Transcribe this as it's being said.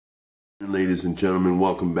Ladies and gentlemen,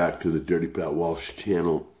 welcome back to the Dirty Pat Walsh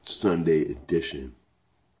channel, Sunday edition.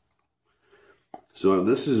 So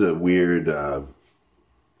this is a weird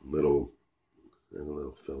little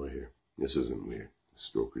fella here. This isn't weird.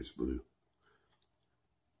 Stoker's Blue.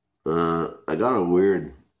 I got a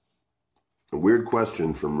weird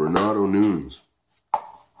question from Renato Nunes,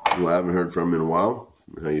 who I haven't heard from in a while.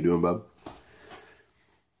 How you doing, bub?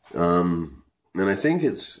 And I think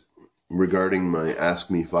it's regarding my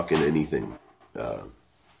Ask Me Fucking Anything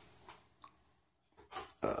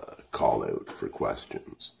call out for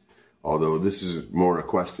questions. Although this is more a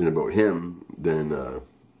question about him than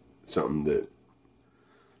something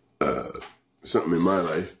in my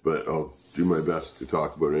life, but I'll do my best to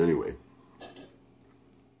talk about it anyway.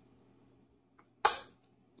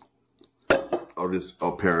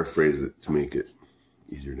 I'll paraphrase it to make it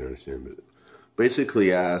easier to understand, but basically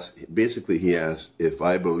he asked if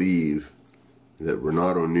I believe that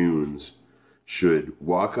Renato Nunes should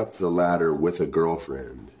walk up the ladder with a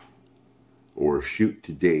girlfriend or shoot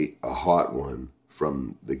to date a hot one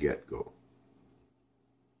from the get-go.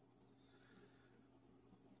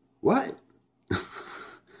 What?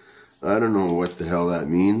 I don't know what the hell that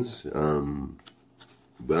means,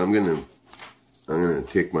 but I'm gonna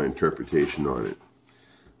take my interpretation on it.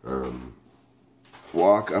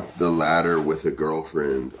 Walk up the ladder with a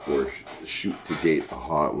girlfriend or shoot to date a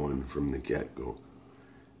hot one from the get-go.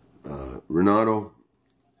 Renato,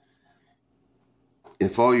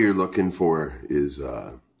 if all you're looking for is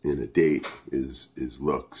in a date is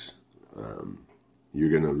looks, you're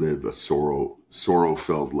gonna live a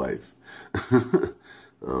sorrow-filled life.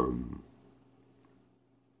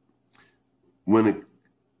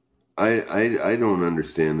 I don't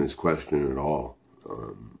understand this question at all.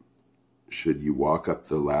 Should you walk up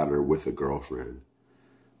the ladder with a girlfriend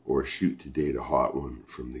or shoot to date a hot one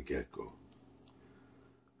from the get-go?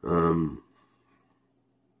 I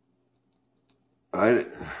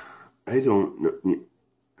don't know.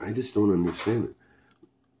 I just don't understand it.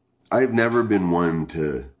 I've never been one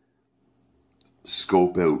to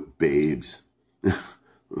scope out babes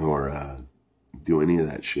or do any of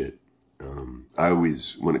that shit. I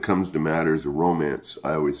always, when it comes to matters of romance,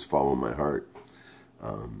 I always follow my heart.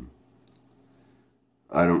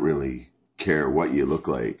 I don't really care what you look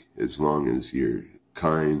like as long as you're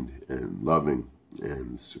kind and loving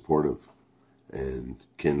and supportive and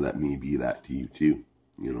can let me be that to you too,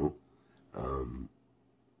 you know?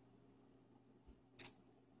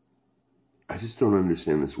 I just don't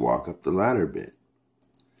understand this walk up the ladder bit.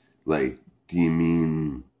 Like, do you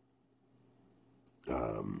mean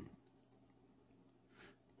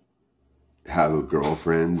have a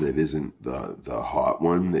girlfriend that isn't the hot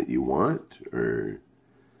one that you want, or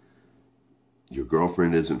your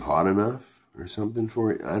girlfriend isn't hot enough or something for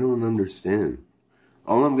it? I don't understand.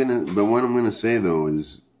 But what I'm gonna say though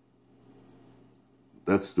is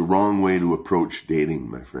that's the wrong way to approach dating,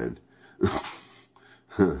 my friend.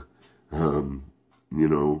 You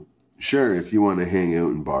know, sure, if you want to hang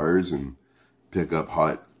out in bars and pick up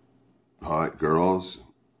hot girls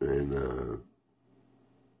and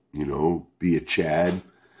you know, be a Chad,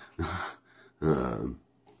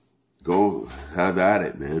 go have at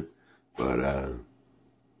it, man. But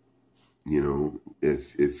you know,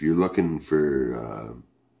 if you're looking for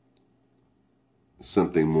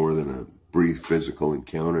something more than a brief physical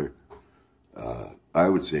encounter, I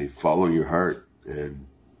would say follow your heart and,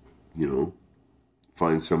 you know,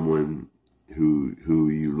 find someone who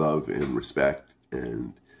you love and respect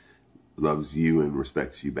and loves you and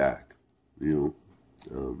respects you back, you know.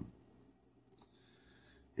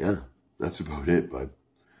 Yeah, that's about it, bud.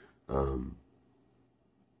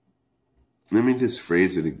 Let me just say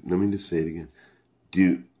it again.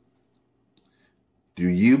 Do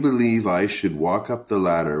you believe I should walk up the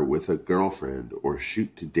ladder with a girlfriend or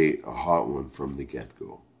shoot to date a hot one from the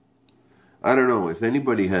get-go? I don't know. If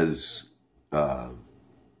anybody has a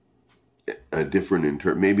different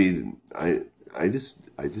maybe I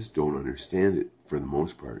just don't understand it for the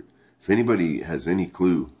most part. If anybody has any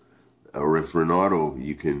clue, or if Renato,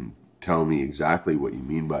 you can tell me exactly what you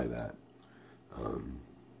mean by that,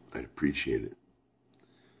 I'd appreciate it.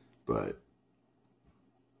 But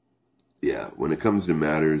yeah, when it comes to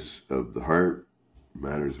matters of the heart,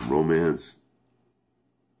 matters of romance,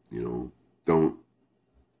 you know,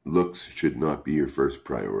 looks should not be your first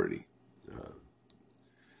priority.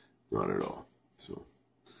 Not at all. So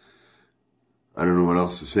I don't know what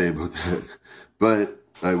else to say about that, but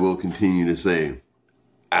I will continue to say,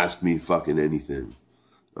 ask me fucking anything.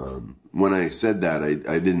 When I said that,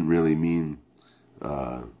 I didn't really mean,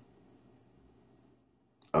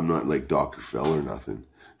 I'm not like Dr. Phil or nothing,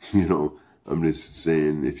 you know. I'm just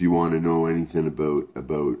saying, if you want to know anything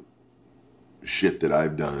about shit that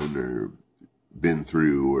I've done or been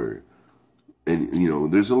through, and you know,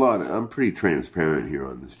 there's a lot. I'm pretty transparent here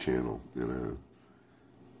on this channel, and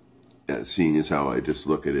seeing as how I just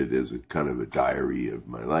look at it as a kind of a diary of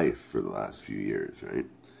my life for the last few years, right?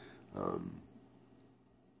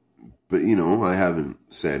 But you know, I haven't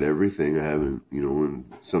said everything. I haven't, you know, and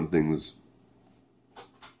some things,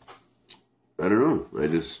 I don't know. I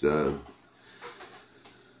just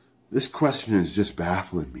this question is just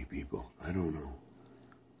baffling me, people. I don't know.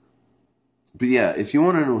 But yeah, if you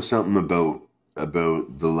want to know something about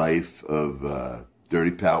the life of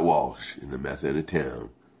Dirty Pat Walsh in the meth end of town,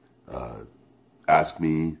 ask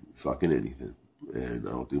me fucking anything, and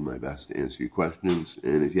I'll do my best to answer your questions.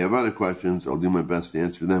 And if you have other questions, I'll do my best to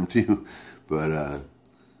answer them too. But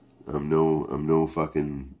I'm no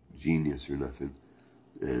fucking genius or nothing,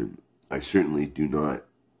 and I certainly do not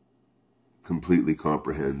completely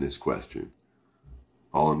comprehend this question.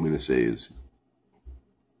 All I'm going to say is,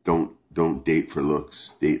 don't date for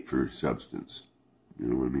looks, date for substance. You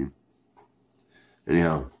know what I mean?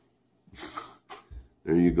 Anyhow,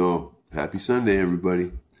 there you go. Happy Sunday,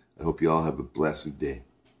 everybody. I hope you all have a blessed day.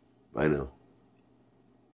 Bye now.